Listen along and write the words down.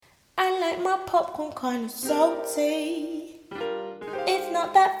like my popcorn kind of salty. It's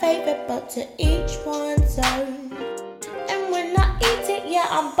not that favourite, but to each one's own. And when I eat it, yeah,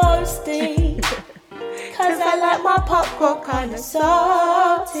 I'm boasting. Cause I like my popcorn kind of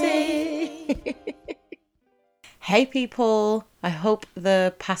salty. Hey people, I hope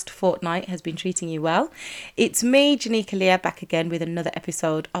the past fortnight has been treating you well. It's me, Janika Leah, back again with another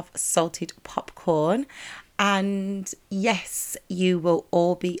episode of Salted Popcorn. And yes, you will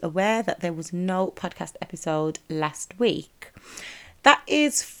all be aware that there was no podcast episode last week. That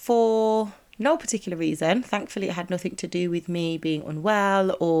is for no particular reason. Thankfully, it had nothing to do with me being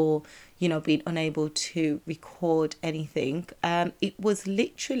unwell or, being unable to record anything. It was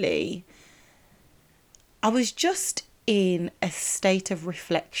literally... I was just in a state of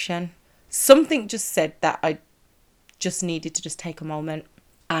reflection. Something just said that I just needed to just take a moment,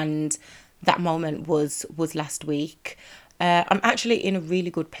 and that moment was last week. I'm actually in a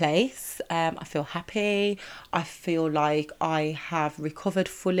really good place. I feel happy. I feel like I have recovered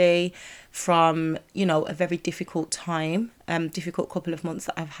fully from, a very difficult time, difficult couple of months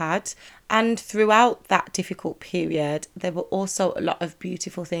that I've had. And throughout that difficult period, there were also a lot of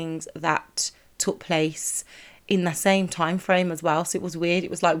beautiful things that took place in the same time frame as well. So it was weird.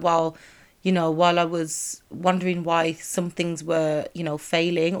 It was like while I was wondering why some things were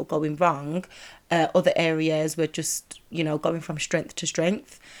failing or going wrong, other areas were just going from strength to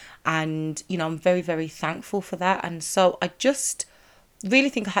strength. And I'm very, very thankful for that. And so I just really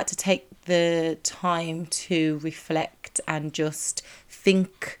think I had to take the time to reflect and just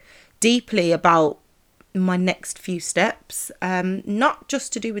think deeply about my next few steps, not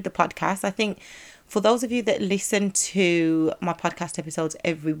just to do with the podcast. I think for those of you that listen to my podcast episodes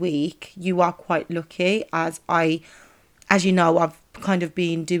every week, you are quite lucky, as you know, I've kind of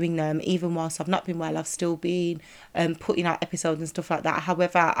been doing them even whilst I've not been well. I've still been putting out episodes and stuff like that.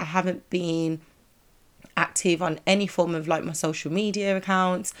 However, I haven't been active on any form of like my social media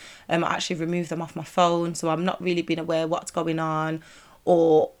accounts. I actually removed them off my phone, so I'm not really been aware what's going on,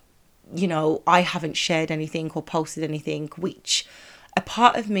 or I haven't shared anything or posted anything, which a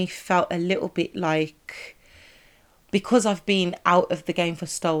part of me felt a little bit like, because I've been out of the game for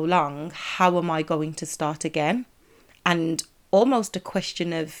so long, how am I going to start again? And almost a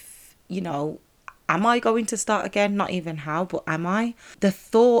question of, am I going to start again? Not even how, but am I? The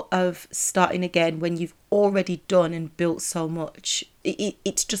thought of starting again when you've already done and built so much,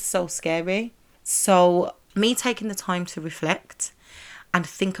 it's just so scary. So me taking the time to reflect and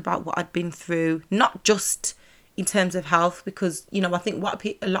think about what I'd been through, not just in terms of health, because, I think what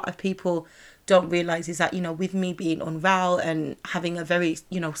a lot of people don't realise is that, with me being unwell and having a very,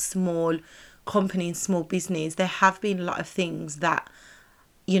 small company and small business, there have been a lot of things that,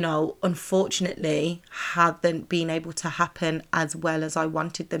 unfortunately haven't been able to happen as well as I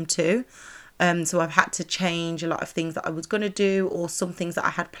wanted them to. So I've had to change a lot of things that I was going to do, or some things that I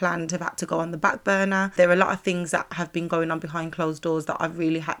had planned have had to go on the back burner. There are a lot of things that have been going on behind closed doors that I've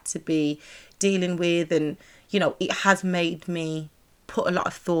really had to be dealing with. And, it has made me put a lot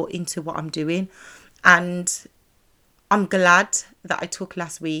of thought into what I'm doing. And I'm glad that I took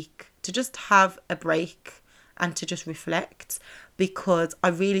last week to just have a break and to just reflect, because I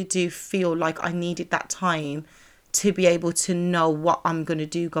really do feel like I needed that time to be able to know what I'm going to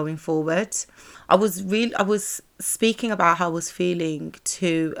do going forward. I was speaking about how I was feeling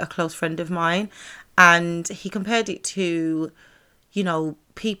to a close friend of mine, and he compared it to,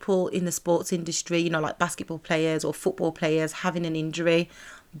 people in the sports industry, like basketball players or football players having an injury,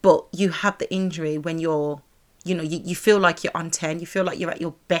 but you have the injury when you're, you feel like you're on 10, you feel like you're at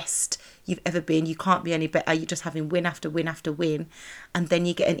your best you've ever been, you can't be any better, you're just having win after win after win, and then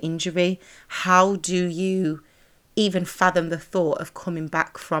you get an injury. How do you even fathom the thought of coming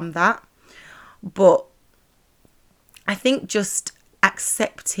back from that? But I think just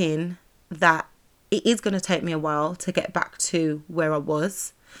accepting that it is going to take me a while to get back to where I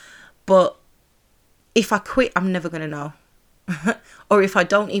was, but if I quit, I'm never going to know. Or if I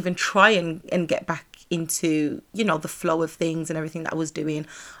don't even try and get back into, the flow of things and everything that I was doing,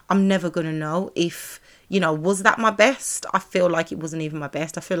 I'm never going to know if, was that my best? I feel like it wasn't even my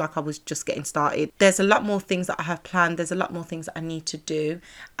best. I feel like I was just getting started. There's a lot more things that I have planned. There's a lot more things that I need to do.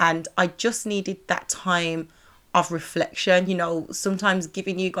 And I just needed that time of reflection, sometimes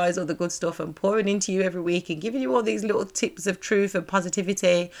giving you guys all the good stuff and pouring into you every week and giving you all these little tips of truth and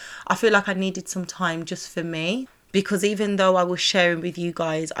positivity. I feel like I needed some time just for me, because even though I was sharing with you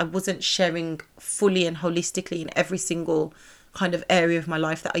guys, I wasn't sharing fully and holistically in every single kind of area of my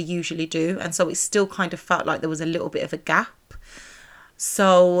life that I usually do. And so it still kind of felt like there was a little bit of a gap.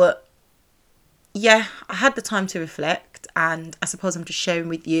 So yeah, I had the time to reflect, and I suppose I'm just sharing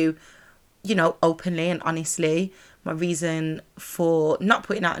with you openly and honestly my reason for not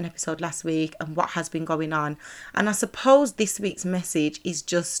putting out an episode last week and what has been going on. And I suppose this week's message is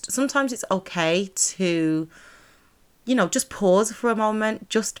just, sometimes it's okay to, just pause for a moment,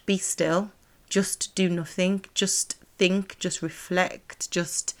 just be still, just do nothing, just think, just reflect,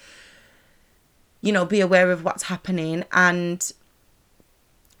 just, be aware of what's happening, and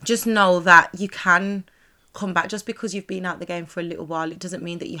just know that you can come back. Just because you've been out the game for a little while, it doesn't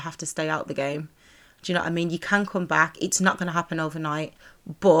mean that you have to stay out the game. Do you know what I mean? You can come back. It's not going to happen overnight,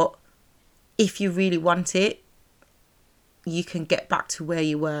 but if you really want it, you can get back to where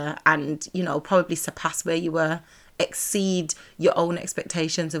you were and, probably surpass where you were, exceed your own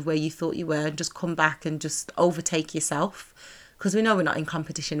expectations of where you thought you were, and just come back and just overtake yourself, because we know we're not in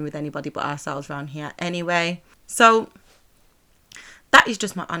competition with anybody but ourselves around here anyway. So that is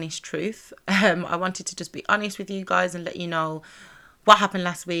just my honest truth. I wanted to just be honest with you guys and let you know what happened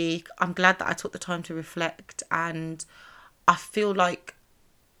last week. I'm glad that I took the time to reflect, and I feel like,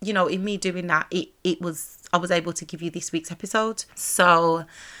 in me doing that, I was able to give you this week's episode. So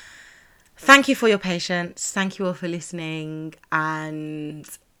thank you for your patience. Thank you all for listening. And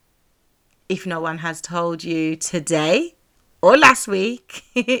if no one has told you today or last week,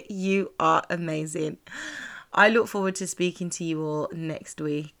 you are amazing. I look forward to speaking to you all next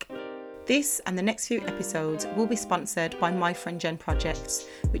week. This and the next few episodes will be sponsored by My Friend Jen Projects,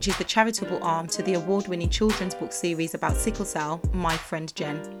 which is the charitable arm to the award-winning children's book series about sickle cell, My Friend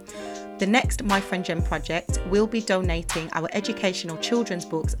Jen. The next My Friend Jen project will be donating our educational children's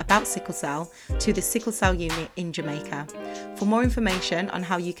books about sickle cell to the Sickle Cell Unit in Jamaica. For more information on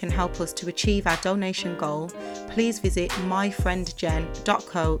how you can help us to achieve our donation goal, please visit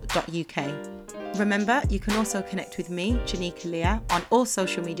myfriendjen.co.uk. Remember, you can also connect with me, Janika Leah, on all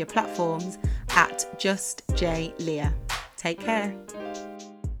social media platforms at JustJLeah. Take care.